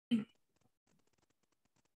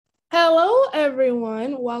Hello,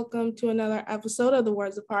 everyone. Welcome to another episode of the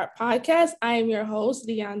Words Apart podcast. I am your host,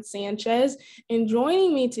 Dion Sanchez, and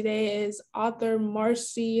joining me today is author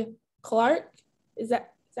Marcy Clark. Is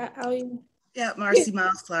that how you? Yeah, Marcy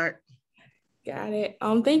Myles Clark. Got it.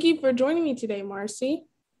 Thank you for joining me today, Marcy.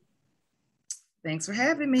 Thanks for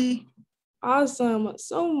having me. Awesome.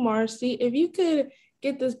 So, Marcy, if you could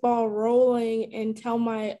get this ball rolling and tell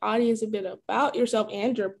my audience a bit about yourself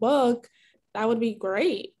and your book, that would be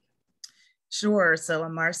great. Sure. So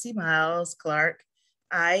I'm Marcy Myles Clark.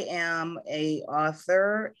 I am an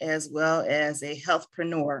author as well as a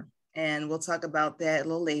healthpreneur, and we'll talk about that a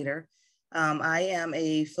little later. I am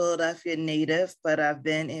a Philadelphia native, but I've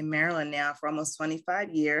been in Maryland now for almost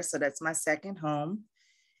 25 years. So that's my second home.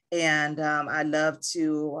 And I love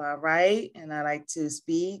to write, and I like to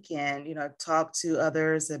speak and, talk to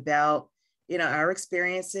others about, our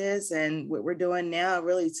experiences and what we're doing now,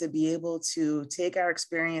 really to be able to take our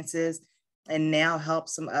experiences and now help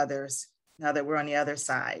some others now that we're on the other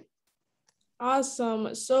side.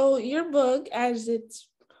 Awesome. So your book, as it's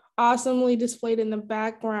awesomely displayed in the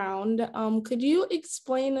background, could you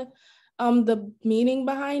explain the meaning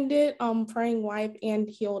behind it, praying wife and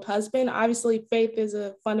healed husband? Obviously, faith is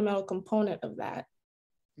a fundamental component of that.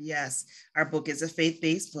 Yes, our book is a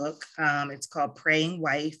faith-based book. It's called Praying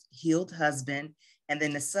Wife, Healed Husband. And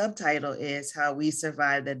then the subtitle is How We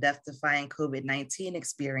Survived the Death-Defying COVID-19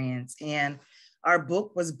 Experience. And our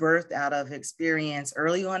book was birthed out of experience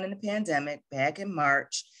early on in the pandemic, back in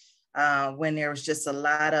March, when there was just a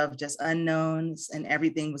lot of just unknowns and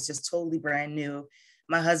everything was just totally brand new.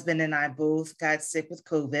 My husband and I both got sick with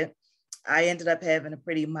COVID. I ended up having a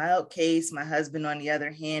pretty mild case. My husband, on the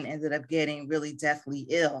other hand, ended up getting really deathly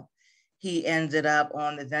ill. He ended up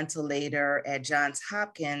on the ventilator at Johns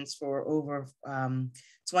Hopkins for over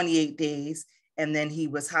 28 days. And then he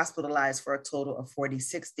was hospitalized for a total of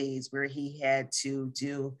 46 days, where he had to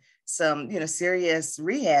do some, serious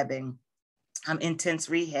rehabbing, intense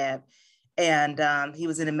rehab. And he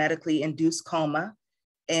was in a medically induced coma.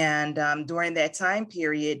 And during that time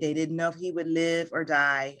period, they didn't know if he would live or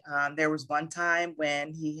die. There was one time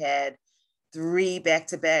when he had 3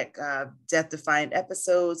 back-to-back death-defying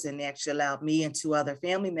episodes, and they actually allowed me and 2 other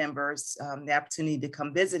family members the opportunity to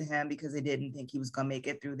come visit him because they didn't think he was going to make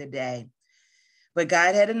it through the day. But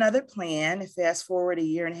God had another plan. Fast forward a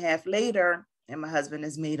year and a half later, and my husband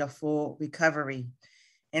has made a full recovery.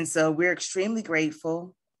 And so we're extremely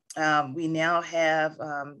grateful. We now have,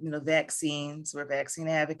 vaccines. We're vaccine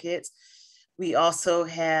advocates. We also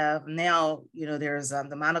have now, there's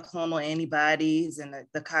the monoclonal antibodies and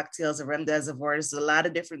the cocktails of remdesivir. There's a lot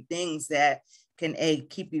of different things that can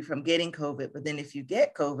keep you from getting COVID. But then if you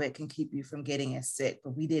get COVID, it can keep you from getting as sick.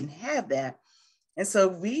 But we didn't have that. And so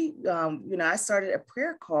we, I started a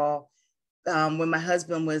prayer call when my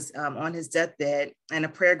husband was on his deathbed, and a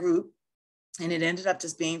prayer group. And it ended up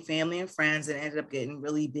just being family and friends, and ended up getting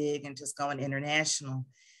really big and just going international.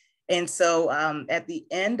 And so at the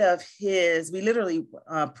end of we literally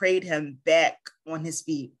prayed him back on his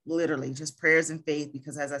feet, literally just prayers and faith,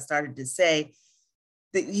 because as I started to say,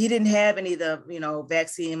 that he didn't have any of the,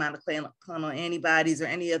 vaccine monoclonal antibodies or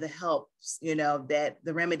any of the helps, that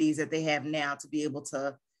the remedies that they have now to be able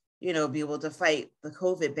to, fight the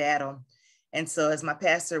COVID battle. And so, as my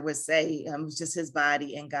pastor would say, it was just his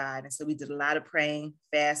body and God. And so we did a lot of praying,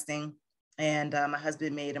 fasting, and my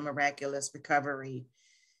husband made a miraculous recovery.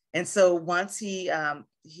 And so once he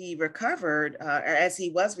recovered, or as he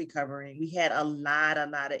was recovering, we had a lot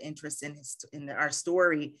of interest in our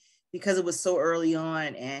story, because it was so early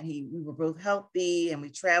on, and we were both healthy, and we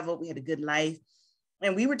traveled, we had a good life.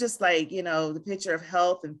 And we were just like, the picture of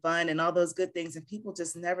health and fun and all those good things. And people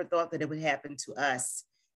just never thought that it would happen to us.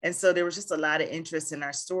 And so there was just a lot of interest in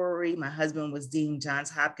our story. My husband was deemed Johns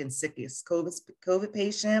Hopkins sickest COVID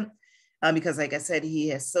patient, because, like I said, he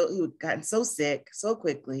had gotten so sick so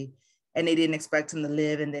quickly, and they didn't expect him to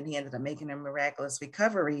live. And then he ended up making a miraculous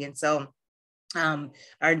recovery. And so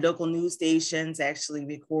our local news stations actually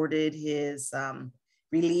recorded his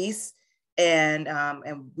release, and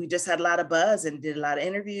we just had a lot of buzz and did a lot of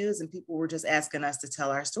interviews, and people were just asking us to tell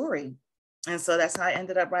our story. And so that's how I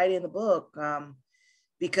ended up writing the book.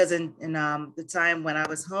 Because in the time when I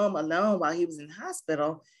was home alone while he was in the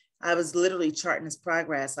hospital, I was literally charting his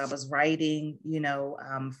progress. I was writing,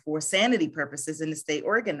 for sanity purposes and to stay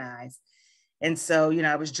organized. And so,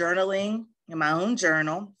 I was journaling in my own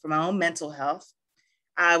journal for my own mental health.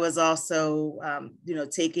 I was also,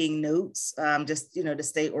 taking notes, just, to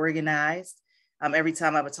stay organized every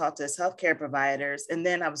time I would talk to his healthcare providers. And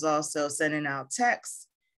then I was also sending out texts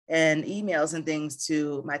and emails and things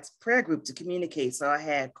to my prayer group to communicate. So I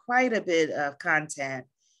had quite a bit of content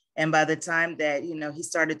And by the time that, he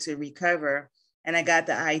started to recover and I got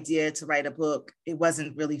the idea to write a book, it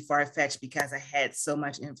wasn't really far-fetched because I had so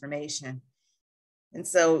much information. And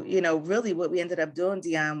so, really what we ended up doing,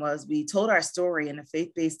 Dion, was we told our story in a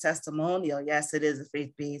faith-based testimonial. Yes, it is a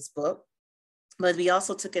faith-based book, but we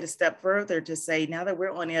also took it a step further to say, now that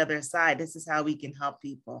we're on the other side, this is how we can help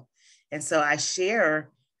people. And so I share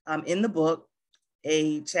in the book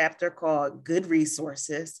a chapter called Good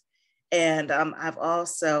Resources. And I've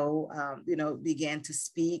also, began to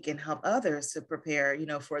speak and help others to prepare,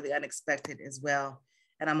 for the unexpected as well.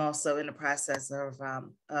 And I'm also in the process of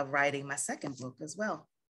writing my second book as well.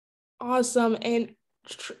 Awesome. And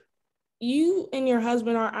you and your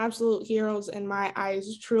husband are absolute heroes in my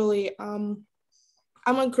eyes, truly. I'm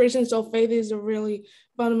a Christian, so faith is a really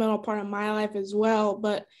fundamental part of my life as well.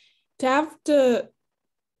 But to have to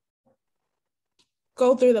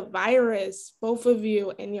go through the virus, both of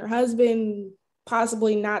you, and your husband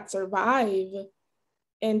possibly not survive,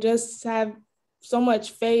 and just have so much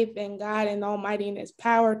faith in God and Almighty and His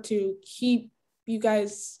power to keep you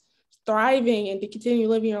guys thriving and to continue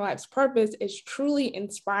living your life's purpose is truly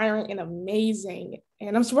inspiring and amazing.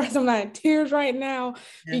 And I'm surprised I'm not in tears right now,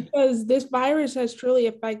 because this virus has truly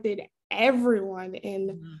affected everyone.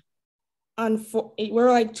 And we're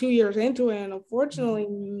like 2 years into it, and unfortunately,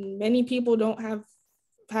 many people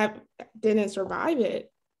didn't survive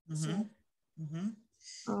it. So.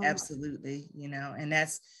 Absolutely, and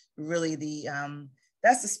that's really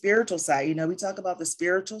that's the spiritual side. We talk about the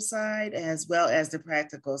spiritual side as well as the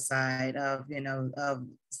practical side of, of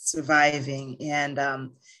surviving and,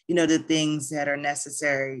 the things that are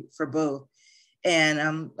necessary for both. And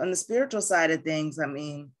on the spiritual side of things,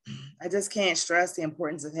 I just can't stress the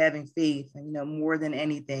importance of having faith. And, more than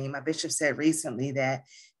anything, my bishop said recently that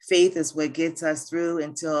faith is what gets us through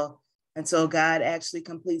until God actually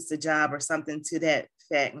completes the job, or something to that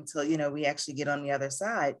fact, until, we actually get on the other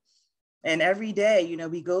side. And every day,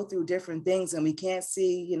 we go through different things and we can't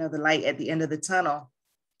see, the light at the end of the tunnel.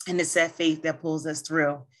 And it's that faith that pulls us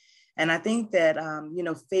through. And I think that,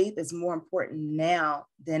 faith is more important now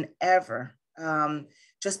than ever.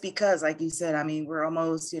 Just because, like you said, we're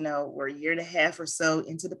almost, we're a year and a half or so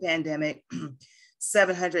into the pandemic.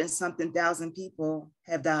 700 and something thousand people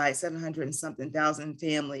have died, 700 and something thousand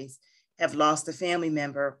families have lost a family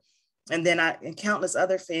member. And then and countless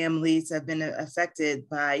other families have been affected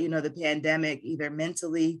by, the pandemic, either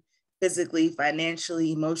mentally, physically,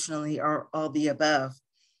 financially, emotionally, or all the above.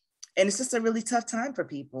 And it's just a really tough time for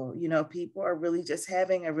people. People are really just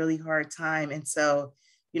having a really hard time. And so,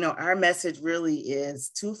 our message really is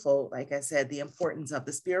twofold. Like I said, the importance of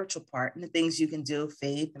the spiritual part and the things you can do,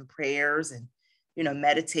 faith and prayers and,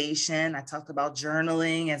 meditation. I talked about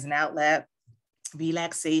journaling as an outlet,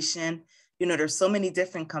 relaxation. There's so many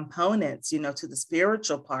different components, to the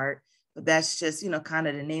spiritual part, but that's just, kind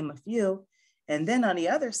of to name a few. And then on the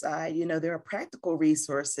other side, there are practical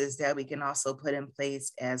resources that we can also put in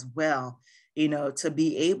place as well, to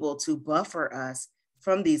be able to buffer us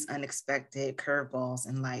from these unexpected curveballs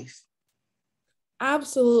in life.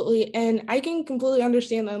 Absolutely. And I can completely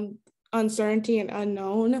understand the uncertainty and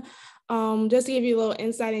unknown. Just to give you a little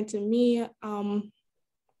insight into me, I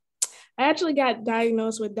actually got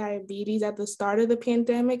diagnosed with diabetes at the start of the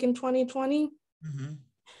pandemic in 2020.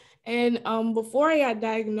 And before I got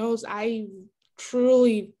diagnosed, I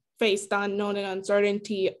truly faced the unknown and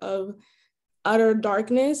uncertainty of utter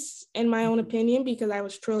darkness, in my own opinion, because I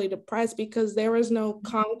was truly depressed, because there was no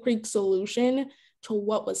concrete solution to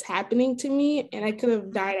what was happening to me. And I could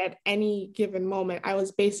have died at any given moment. I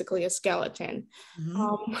was basically a skeleton.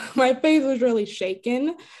 My faith was really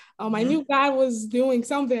shaken. I knew God was doing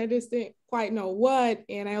something. I just didn't quite know what.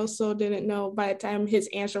 And I also didn't know, by the time His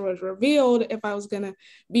answer was revealed, if I was going to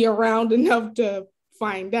be around enough to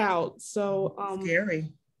find out. So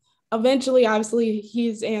scary. Eventually, obviously,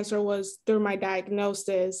 His answer was through my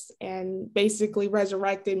diagnosis and basically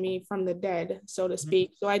resurrected me from the dead, so to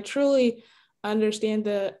speak. So I truly understand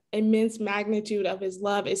the immense magnitude of His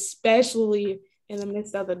love, especially in the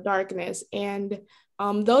midst of the darkness. And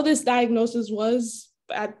though this diagnosis was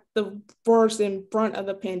at the first in front of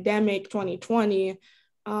the pandemic 2020,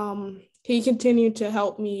 He continued to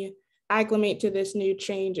help me acclimate to this new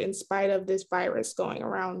change in spite of this virus going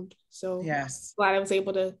around. So yes, glad I was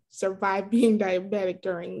able to survive being diabetic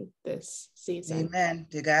during this season. Amen.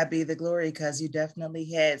 To God be the glory, because you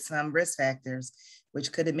definitely had some risk factors,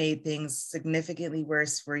 which could have made things significantly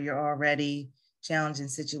worse for your already challenging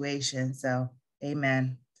situation. So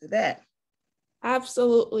amen to that.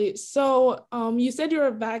 Absolutely. So you said you're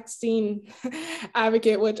a vaccine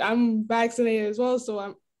advocate, which I'm vaccinated as well. So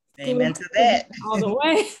I'm amen to that. all the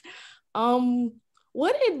way.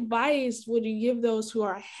 What advice would you give those who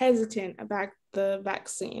are hesitant about the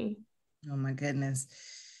vaccine? Oh my goodness.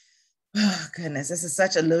 Oh goodness, this is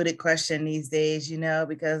such a loaded question these days,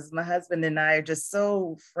 because my husband and I are just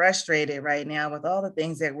so frustrated right now with all the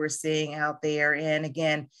things that we're seeing out there. And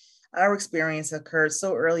again, our experience occurred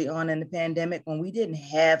so early on in the pandemic when we didn't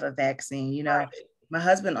have a vaccine. Right. My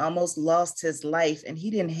husband almost lost his life and he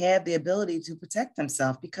didn't have the ability to protect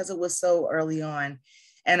himself because it was so early on.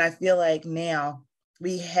 And I feel like now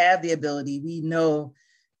we have the ability, we know,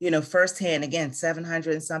 firsthand, again,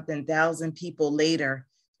 700 and something thousand people later,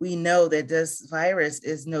 we know that this virus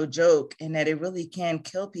is no joke and that it really can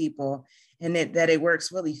kill people, and that it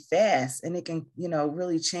works really fast and it can,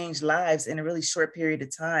 really change lives in a really short period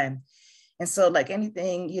of time. And so like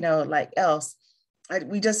anything, like else,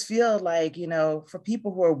 we just feel like, for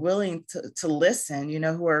people who are willing to listen,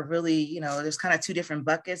 who are really, there's kind of two different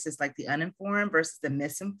buckets. It's like the uninformed versus the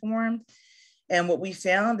misinformed. And what we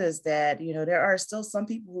found is that, there are still some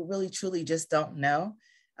people who really truly just don't know,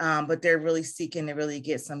 but they're really seeking to really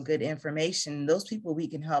get some good information. Those people we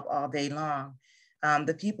can help all day long.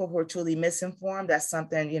 The people who are truly misinformed, that's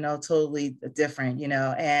something, totally different,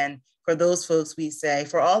 and for those folks, we say,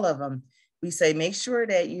 for all of them, we say, make sure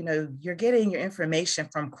that, you're getting your information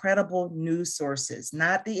from credible news sources,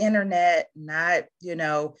 not the internet, not,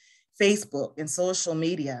 Facebook and social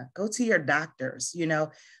media. Go to your doctors,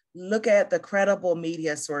 look at the credible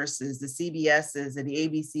media sources, the CBSs and the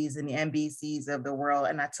ABCs and the NBCs of the world.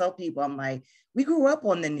 And I tell people, I'm like, we grew up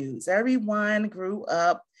on the news. Everyone grew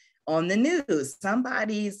up on the news.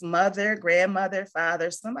 Somebody's mother, grandmother,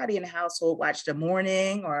 father, somebody in the household watched the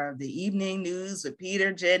morning or the evening news with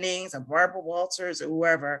Peter Jennings or Barbara Walters or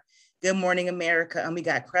whoever, Good Morning America, and we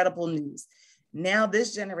got credible news. Now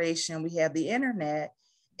this generation, we have the internet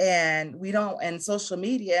and and social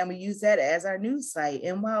media, and we use that as our news site.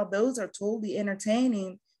 And while those are totally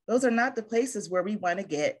entertaining, those are not the places where we want to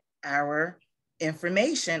get our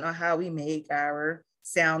information on how we make our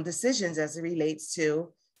sound decisions as it relates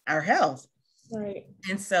to our health. Right.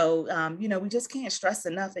 And so, we just can't stress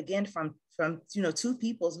enough, again, from two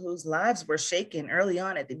people whose lives were shaken early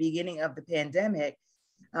on at the beginning of the pandemic.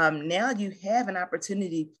 Now you have an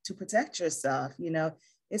opportunity to protect yourself.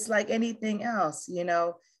 It's like anything else.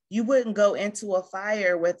 You wouldn't go into a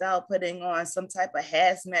fire without putting on some type of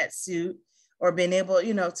hazmat suit or being able,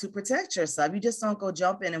 to protect yourself. You just don't go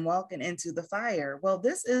jumping and walking into the fire. Well,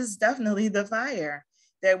 this is definitely the fire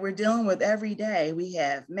that we're dealing with every day. We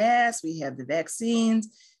have masks, we have the vaccines,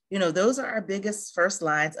 those are our biggest first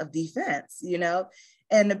lines of defense,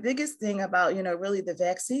 and the biggest thing about, really the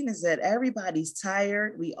vaccine is that everybody's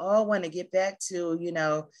tired. We all want to get back to,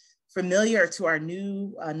 familiar to our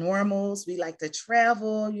new normals. We like to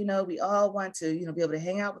travel, we all want to, be able to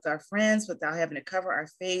hang out with our friends without having to cover our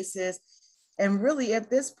faces. And really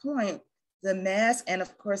at this point, the mask and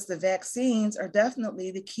of course the vaccines are definitely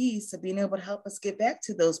the keys to being able to help us get back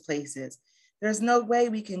to those places. There's no way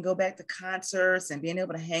we can go back to concerts and being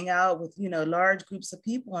able to hang out with, large groups of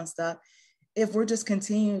people and stuff if we're just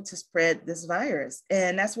continuing to spread this virus.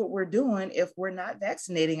 And that's what we're doing if we're not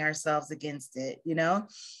vaccinating ourselves against it.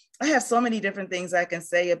 I have so many different things I can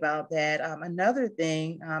say about that. Another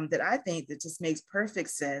thing that I think that just makes perfect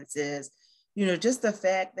sense is, just the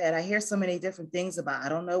fact that I hear so many different things about, I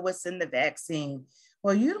don't know what's in the vaccine.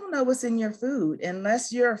 Well, you don't know what's in your food.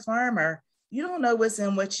 Unless you're a farmer, you don't know what's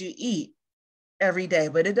in what you eat every day,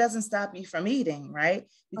 but it doesn't stop you from eating, right?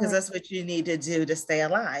 Because that's what you need to do to stay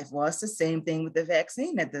alive. Well, it's the same thing with the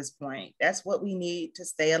vaccine at this point. That's what we need to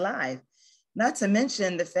stay alive. Not to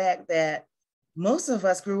mention the fact that most of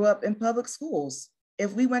us grew up in public schools.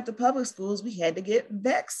 If we went to public schools, we had to get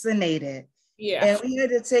vaccinated. Yeah. And we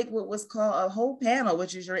had to take what was called a whole panel,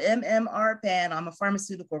 which is your MMR panel. I'm a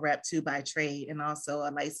pharmaceutical rep too by trade, and also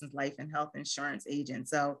a licensed life and health insurance agent.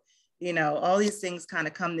 So, all these things kind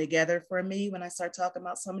of come together for me when I start talking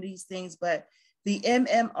about some of these things. But the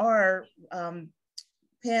MMR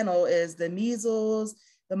panel is the measles,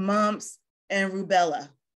 the mumps, and rubella.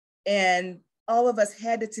 And all of us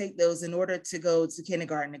had to take those in order to go to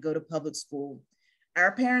kindergarten, to go to public school.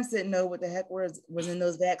 Our parents didn't know what the heck was in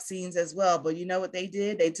those vaccines as well. But you know what they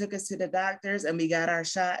did? They took us to the doctors and we got our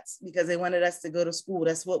shots because they wanted us to go to school.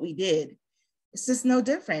 That's what we did. It's just no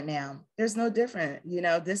different now. There's no different.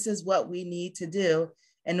 This is what we need to do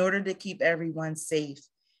in order to keep everyone safe.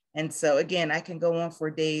 And so again, I can go on for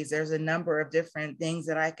days. There's a number of different things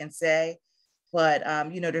that I can say, but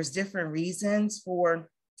there's different reasons for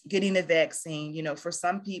getting a vaccine. For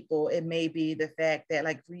some people, it may be the fact that,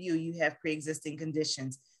 like for you, you have pre-existing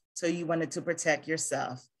conditions. So you wanted to protect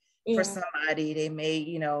yourself. Yeah. For somebody, they may,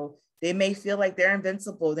 They may feel like they're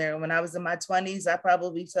invincible. There, when I was in my 20s, I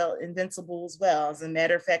probably felt invincible as well. As a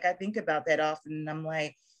matter of fact, I think about that often. And I'm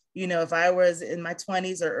like, if I was in my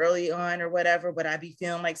 20s or early on or whatever, would I be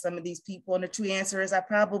feeling like some of these people? And the true answer is I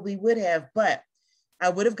probably would have, but I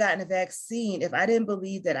would have gotten a vaccine if I didn't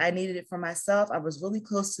believe that I needed it for myself. I was really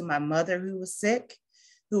close to my mother who was sick,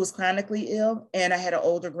 who was chronically ill, and I had an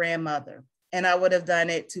older grandmother. And I would have done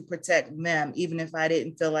it to protect them, even if I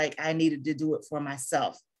didn't feel like I needed to do it for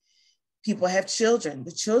myself. People have children.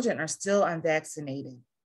 The children are still unvaccinated,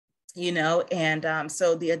 and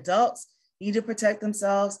so the adults need to protect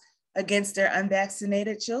themselves against their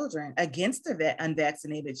unvaccinated children, against the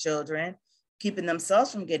unvaccinated children, keeping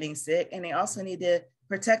themselves from getting sick. And they also need to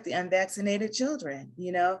protect the unvaccinated children.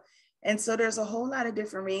 And so there's a whole lot of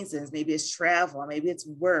different reasons. Maybe it's travel, maybe it's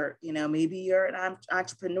work, maybe you're an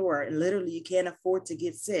entrepreneur and literally you can't afford to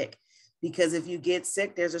get sick. Because if you get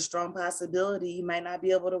sick, there's a strong possibility you might not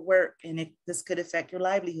be able to work, and this could affect your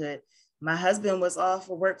livelihood. My husband was off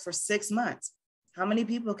of work for 6 months. How many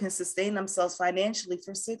people can sustain themselves financially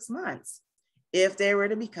for 6 months if they were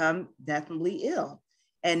to become deathly ill?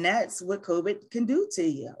 And that's what COVID can do to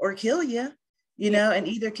you or kill you. In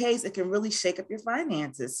either case, it can really shake up your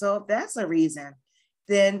finances. So if that's a reason,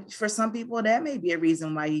 then for some people, that may be a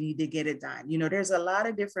reason why you need to get it done. There's a lot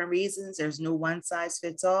of different reasons. There's no one size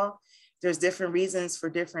fits all. There's different reasons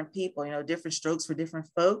for different people, different strokes for different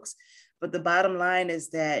folks. But the bottom line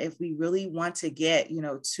is that if we really want to get,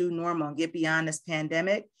 to normal and get beyond this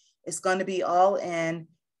pandemic, it's going to be all in,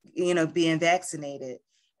 being vaccinated.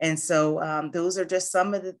 And so those are just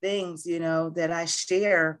some of the things, that I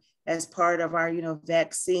share as part of our,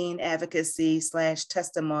 vaccine advocacy /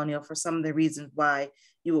 testimonial for some of the reasons why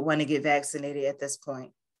you would want to get vaccinated at this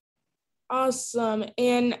point. Awesome.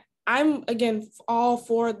 And I'm, again, all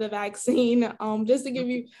for the vaccine. Just to give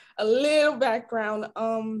you a little background,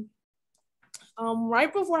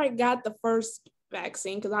 right before I got the first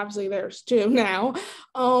vaccine, because obviously there's two now,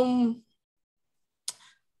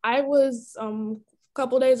 I was, a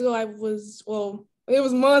couple days ago, it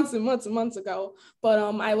was months and months and months ago, but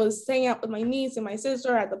I was hanging out with my niece and my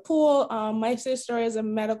sister at the pool. My sister is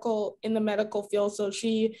in the medical field, so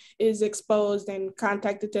she is exposed and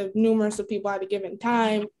contacted to numerous of people at a given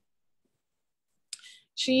time.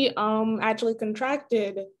 She actually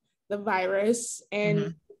contracted the virus,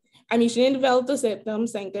 and she didn't develop the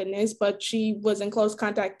symptoms, thank goodness, but she was in close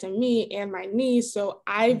contact to me and my niece, so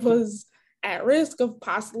I was at risk of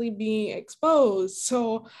possibly being exposed.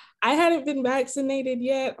 So I hadn't been vaccinated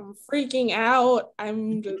yet. I'm freaking out.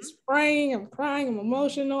 I'm just praying, I'm crying, I'm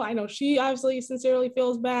emotional. I know she obviously sincerely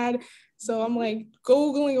feels bad. So I'm like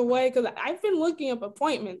Googling away because I've been looking up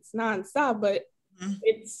appointments nonstop, but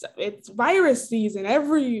it's virus season.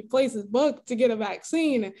 Every place is booked to get a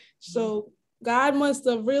vaccine. So God must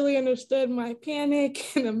have really understood my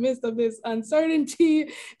panic in the midst of this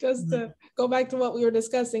uncertainty, just to go back to what we were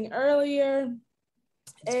discussing earlier.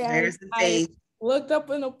 And I looked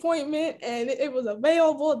up an appointment and it was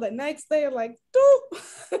available the next day, like,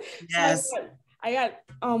 doop. Yes. So I got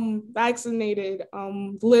vaccinated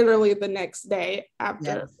literally the next day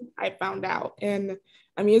after I found out. And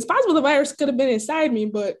it's possible the virus could have been inside me,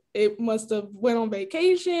 but it must have went on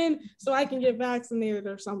vacation so I can get vaccinated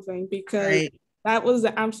or something, because that was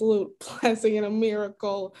an absolute blessing and a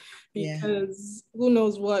miracle, because who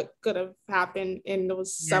knows what could have happened in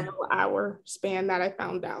those several hour span that I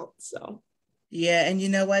found out. So. Yeah. And you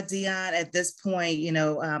know what, Dion, at this point,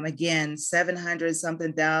 again, 700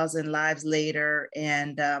 something thousand lives later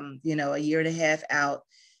and, a year and a half out,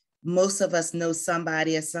 most of us know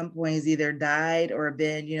somebody at some point has either died or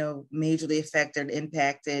been, majorly affected,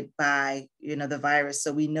 impacted by, the virus.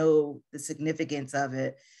 So we know the significance of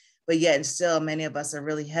it, but yet and still many of us are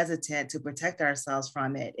really hesitant to protect ourselves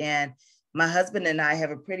from it. And my husband and I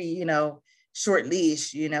have a pretty, short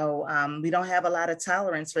leash, we don't have a lot of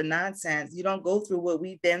tolerance for nonsense. You don't go through what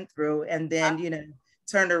we've been through and then,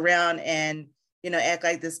 turn around and, act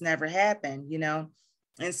like this never happened,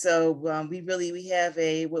 And so we have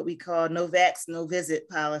what we call no vax, no visit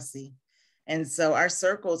policy. And so our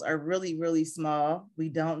circles are really, really small. We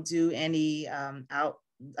don't do any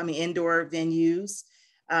indoor venues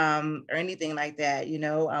or anything like that.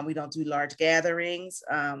 We don't do large gatherings.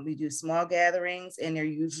 We do small gatherings, and they're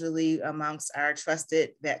usually amongst our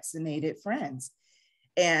trusted vaccinated friends.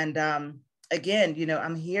 And again,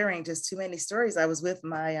 I'm hearing just too many stories. I was with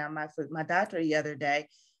my doctor the other day,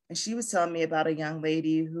 and she was telling me about a young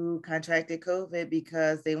lady who contracted COVID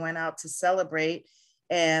because they went out to celebrate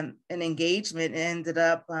and an engagement, and ended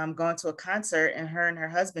up going to a concert, and her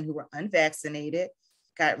husband, who were unvaccinated,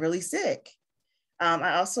 got really sick.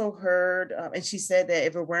 I also heard, and she said that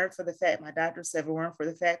if it weren't for the fact, my doctor said, if it weren't for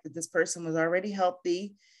the fact that this person was already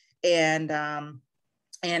healthy and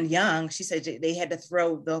young, she said they had to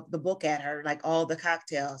throw the book at her, like all the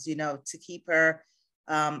cocktails, to keep her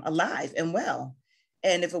alive and well.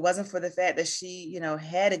 And if it wasn't for the fact that she,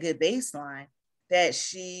 had a good baseline, that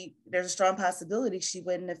there's a strong possibility she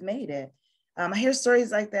wouldn't have made it. I hear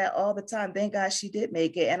stories like that all the time. Thank God she did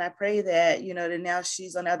make it. And I pray that, that now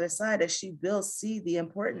she's on the other side, that she will see the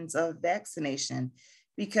importance of vaccination,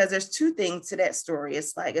 because there's two things to that story.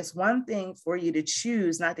 It's like, it's one thing for you to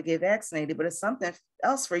choose not to get vaccinated, but it's something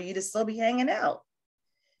else for you to still be hanging out.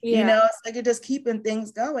 Yeah. It's like you're just keeping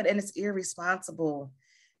things going, and it's irresponsible,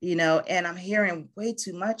 and I'm hearing way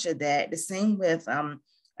too much of that. The same with,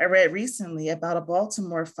 I read recently about a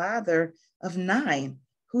Baltimore father of 9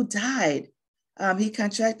 who died. He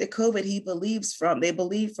contracted COVID, they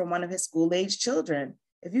believe from one of his school-age children.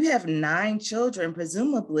 If you have 9 children,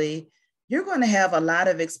 presumably, you're going to have a lot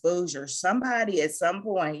of exposure. Somebody at some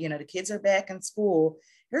point, the kids are back in school,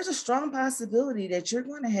 there's a strong possibility that you're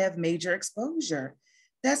going to have major exposure.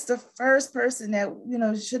 That's the first person that,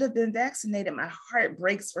 should have been vaccinated. My heart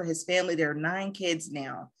breaks for his family. There are 9 kids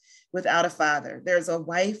now without a father. There's a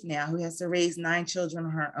wife now who has to raise 9 children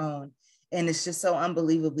on her own. And it's just so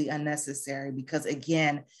unbelievably unnecessary, because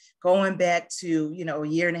again, going back to, a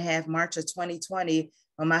year and a half, March of 2020,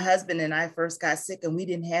 when my husband and I first got sick and we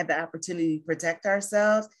didn't have the opportunity to protect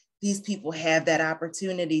ourselves, these people have that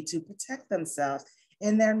opportunity to protect themselves,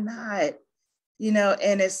 and they're not,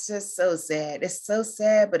 and it's just so sad. It's so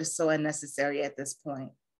sad, but it's so unnecessary at this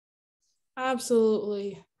point.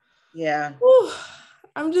 Absolutely. Yeah. Whew.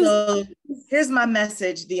 So here's my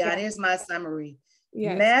message, Deanna. Here's my summary.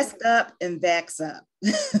 Yes. Mask up and vax up.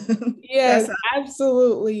 Yes,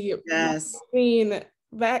 absolutely. Yes. Being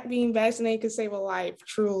vaccinated could save a life,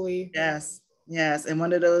 truly. Yes. Yes. And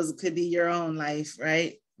one of those could be your own life,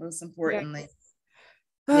 right? Most importantly.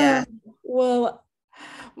 Yes. Well,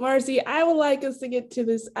 Marcy, I would like us to get to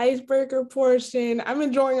this icebreaker portion. I'm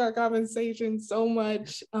enjoying our conversation so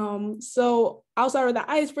much. So I'll start with the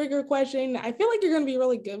icebreaker question. I feel like you're going to be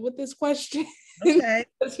really good with this question. Okay.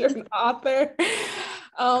 Because you're an author.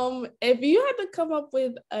 If you had to come up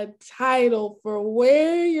with a title for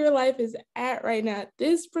where your life is at right now, at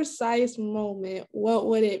this precise moment, what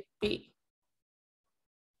would it be?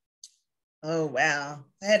 Oh, wow.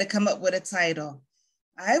 I had to come up with a title.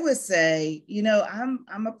 I would say,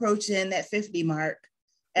 I'm approaching that 50 mark,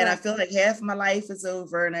 and I feel like half my life is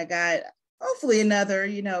over, and I got hopefully another,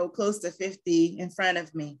 close to 50 in front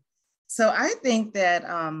of me. So I think that,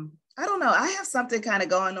 I don't know, I have something kind of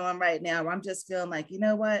going on right now where I'm just feeling like, you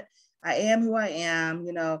know what, I am who I am.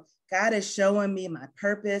 God is showing me my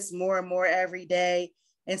purpose more and more every day.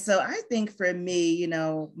 And so I think for me,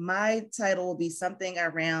 my title will be something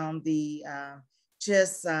around the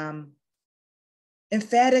just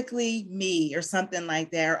emphatically me, or something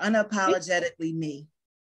like that, or unapologetically me.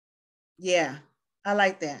 Yeah, I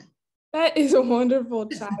like that. That is a wonderful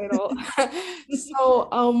title.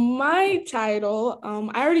 So my title,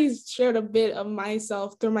 I already shared a bit of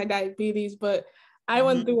myself through my diabetes, but I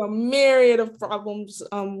went through a myriad of problems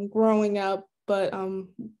growing up. But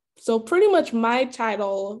so pretty much my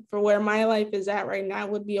title for where my life is at right now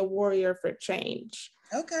would be a warrior for change.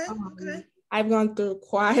 Okay. Okay. I've gone through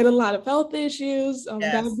quite a lot of health issues.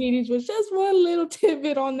 Yes. Diabetes was just one little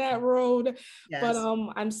tidbit on that road, Yes. but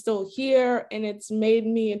I'm still here, and it's made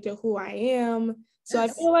me into who I am. So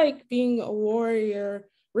Yes. I feel like being a warrior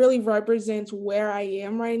really represents where I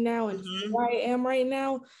am right now and who I am right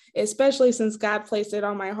now, especially since God placed it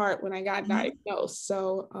on my heart when I got diagnosed.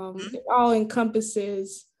 So it all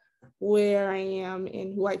encompasses where I am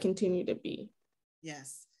and who I continue to be.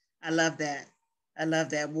 Yes, I love that. I love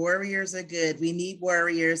that. Warriors are good. We need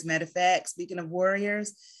warriors. Matter of fact, speaking of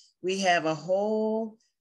warriors, we have a whole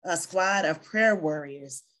squad of prayer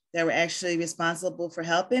warriors that were actually responsible for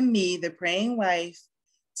helping me, the praying wife,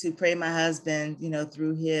 to pray my husband,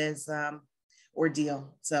 through his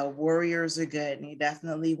ordeal. So warriors are good. And you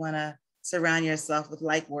definitely want to surround yourself with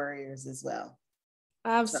like warriors as well.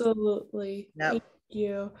 Absolutely. So, yep. Thank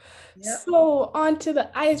you. Yep. So on to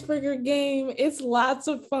the icebreaker game. It's lots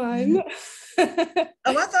of fun. Oh,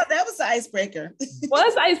 I thought that was the icebreaker. Well,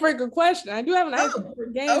 it's icebreaker question. I do have an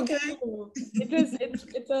icebreaker game. Okay. Too.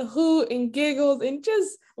 It's a hoot and giggles and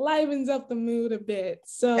just livens up the mood a bit.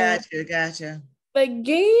 So Gotcha. The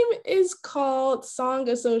game is called Song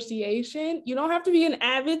Association. You don't have to be an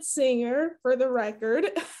avid singer, for the record.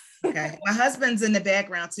 Okay. My husband's in the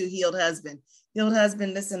background too. Healed husband,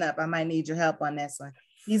 listen up. I might need your help on this one.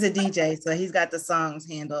 He's a DJ, so he's got the songs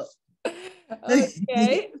handled.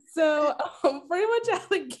 Okay, so pretty much how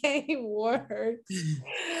the game works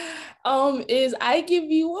is I give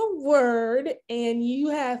you a word and you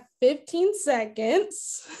have 15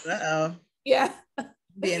 seconds. Uh-oh. Yeah.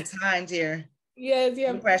 Being timed here. Yes, No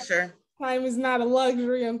yeah. pressure. Time is not a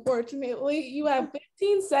luxury, unfortunately. You have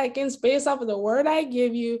 15 seconds based off of the word I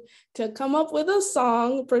give you to come up with a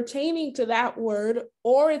song pertaining to that word,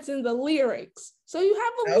 or it's in the lyrics. So you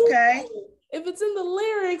have a Okay. loophole. If it's in the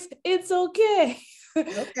lyrics, it's okay.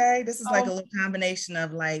 Okay. This is like a Um, little combination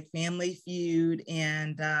of like Family Feud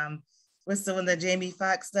and what's the one that Jamie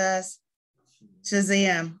Foxx does?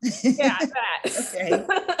 Shazam. yeah, Okay.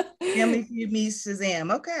 that. Family Feud meets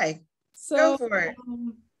Shazam. Okay. Go So for it.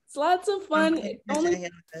 it's lots of I'm fun. paying attention to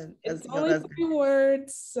him as It's your only husband. 3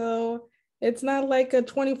 words, so it's not like a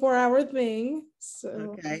 24-hour thing. So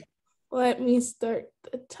Okay. let me start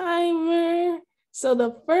the timer. So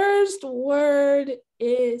the first word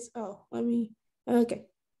is, okay.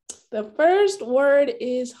 The first word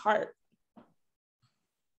is heart.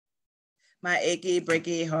 My achy,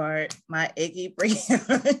 breaky heart. My achy, breaky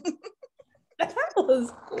heart. That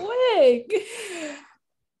was quick.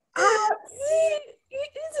 See,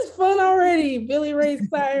 this is fun already. Billy Ray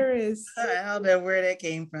Cyrus. I don't know where that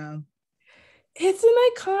came from. It's an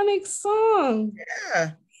iconic song.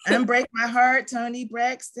 Yeah. Unbreak My Heart, Tony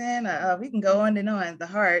Braxton. We can go on and on. The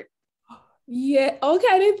heart. Yeah. Okay.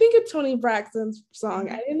 I didn't think of Tony Braxton's song.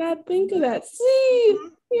 I did not think of that. See,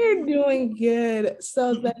 you're doing good.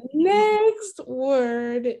 So the next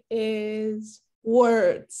word is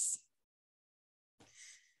words.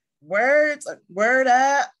 Words, word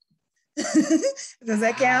up. Does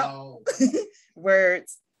that count?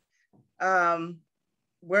 Words.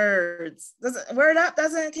 Words. Does it, word up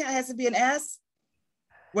doesn't count. It has to be an S.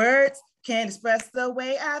 Words can express the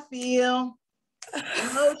way I feel.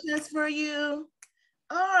 Emotions for you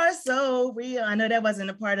are so real. I know that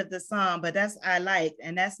wasn't a part of the song, but that's I like,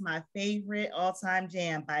 and that's my favorite all-time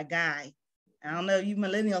jam by Guy. I don't know, you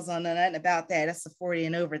millennials don't know nothing about that. That's a 40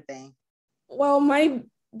 and over thing. Well, my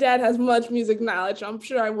dad has much music knowledge. I'm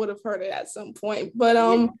sure I would have heard it at some point. But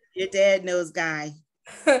Your dad knows Guy.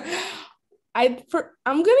 I'm gonna give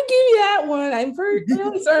you that one. I'm fairly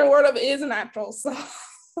certain Word Up is an actual song.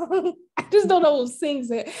 I just don't know who sings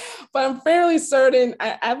it, but I'm fairly certain.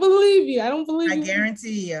 I believe you. I don't believe I you.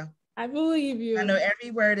 guarantee you. I believe I you. know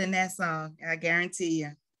every word in that song. I guarantee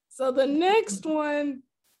you. So the next one,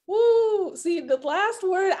 woo! See, the last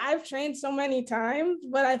word I've trained so many times,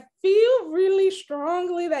 but I feel really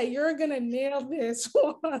strongly that you're gonna nail this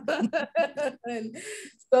one.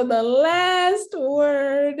 So the last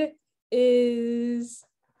word is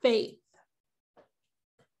faith.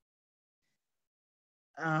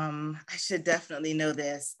 I should definitely know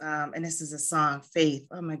this. And this is a song, Faith.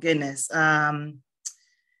 Oh my goodness.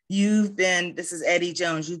 This is Eddie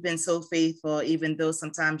Jones. You've been so faithful, even though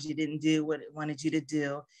sometimes you didn't do what it wanted you to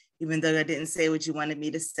do, even though I didn't say what you wanted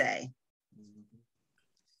me to say.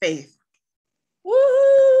 Faith.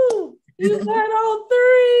 Woohoo! You got all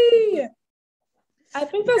three. I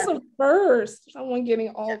think that's the first. Someone getting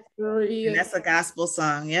all three. And that's a gospel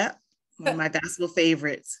song. Yep. One of my gospel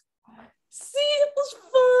favorites. See, it was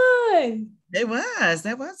fun. That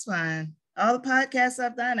was fun. All the podcasts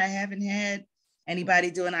I've done, I haven't had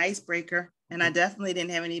anybody do an icebreaker. And I definitely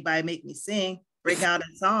didn't have anybody make me break out a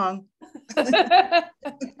song. Yeah,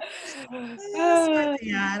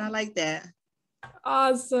 I like that.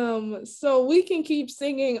 Awesome. So we can keep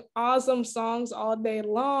singing awesome songs all day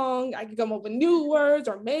long. I can come up with new words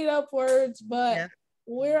or made up words, but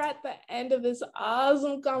we're at the end of this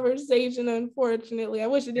awesome conversation. Unfortunately, I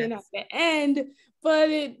wish it didn't have to end, but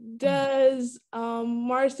it does.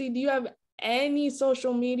 Marcy, do you have any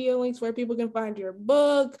social media links where people can find your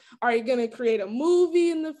book? Are you going to create a movie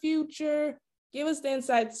in the future? Give us the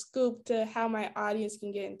inside scoop to how my audience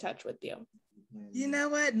can get in touch with you. You know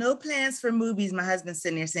what? No plans for movies. My husband's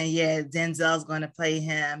sitting there saying, yeah, Denzel's going to play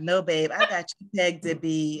him. No, babe, I got you pegged to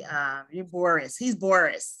be, you're Boris. He's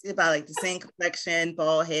Boris. He's about like the same complexion,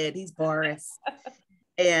 bald head. He's Boris.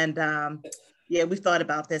 And yeah, we thought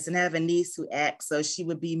about this and have a niece who acts. So she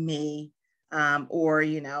would be me. Or,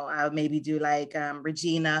 I would maybe do like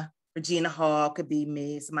Regina Hall could be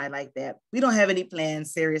me, somebody like that. We don't have any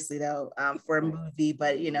plans, seriously, though, for a movie,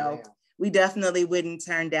 but, we definitely wouldn't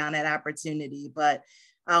turn down that opportunity. But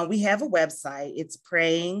we have a website. It's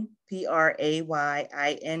praying, PRAYING,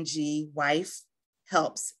 wife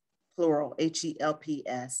helps, plural,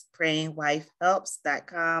 HELPS,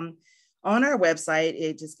 prayingwifehelps.com. On our website,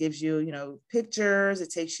 it just gives you, pictures.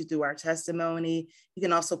 It takes you through our testimony. You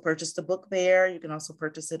can also purchase the book there. You can also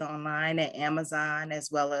purchase it online at Amazon, as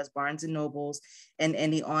well as Barnes and Nobles and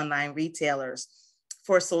any online retailers.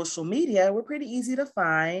 For social media, we're pretty easy to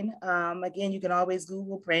find. Again, you can always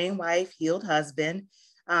Google Praying Wife, Healed Husband.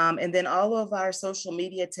 And then all of our social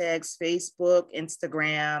media tags, Facebook,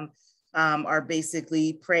 Instagram, are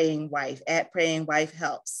basically Praying Wife, at Praying Wife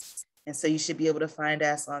Helps. And so you should be able to find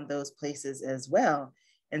us on those places as well.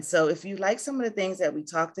 And so if you like some of the things that we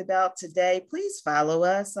talked about today, please follow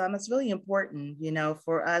us. It's really important,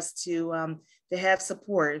 for us to have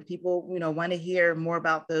support. If people, want to hear more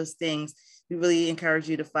about those things, we really encourage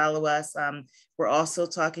you to follow us. We're also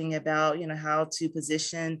talking about, how to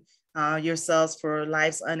position yourselves for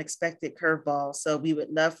life's unexpected curveball. So we would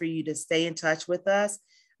love for you to stay in touch with us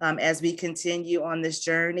as we continue on this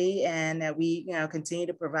journey, and that we continue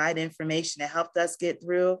to provide information that helped us get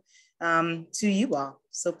through to you all.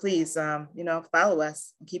 So please, follow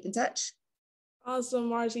us and keep in touch. Awesome,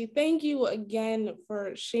 Marcy. Thank you again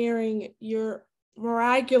for sharing your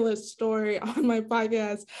miraculous story on my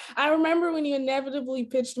podcast. I remember when you inevitably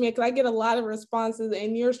pitched me, because I get a lot of responses,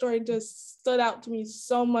 and your story just stood out to me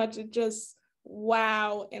so much. It just,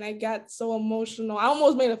 wow. And I got so emotional. I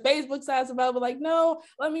almost made a Facebook status about it, but like, no,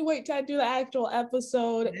 let me wait till I do the actual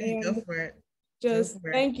episode. Hey, and go for it. just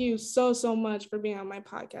thank you so, so much for being on my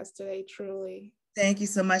podcast today, truly. Thank you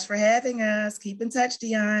so much for having us. Keep in touch,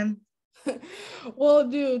 Dion. Well,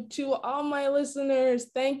 dude, to all my listeners,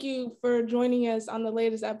 thank you for joining us on the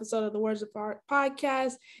latest episode of the Words of Art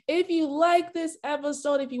podcast. If you like this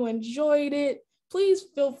episode, if you enjoyed it, please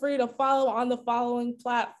feel free to follow on the following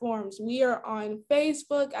platforms. We are on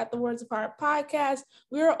Facebook at the Words of Art podcast.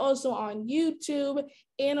 We are also on YouTube,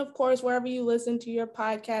 and of course, wherever you listen to your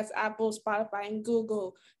podcast, Apple, Spotify, and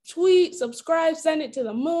Google. Tweet, subscribe, send it to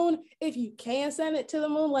the moon. If you can send it to the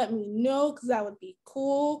moon, let me know, because that would be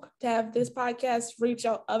cool to have this podcast reach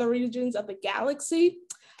out other regions of the galaxy.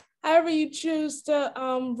 However you choose to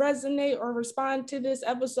resonate or respond to this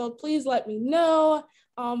episode, please let me know.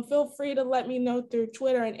 Feel free to let me know through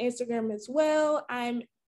Twitter and Instagram as well. I'm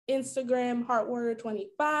Instagram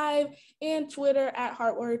HeartWarrior25 and Twitter at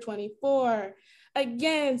HeartWarrior24.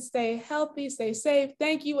 Again, stay healthy, stay safe.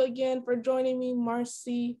 Thank you again for joining me,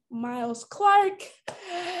 Marcy Myles Clark.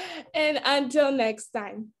 And until next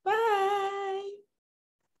time, bye.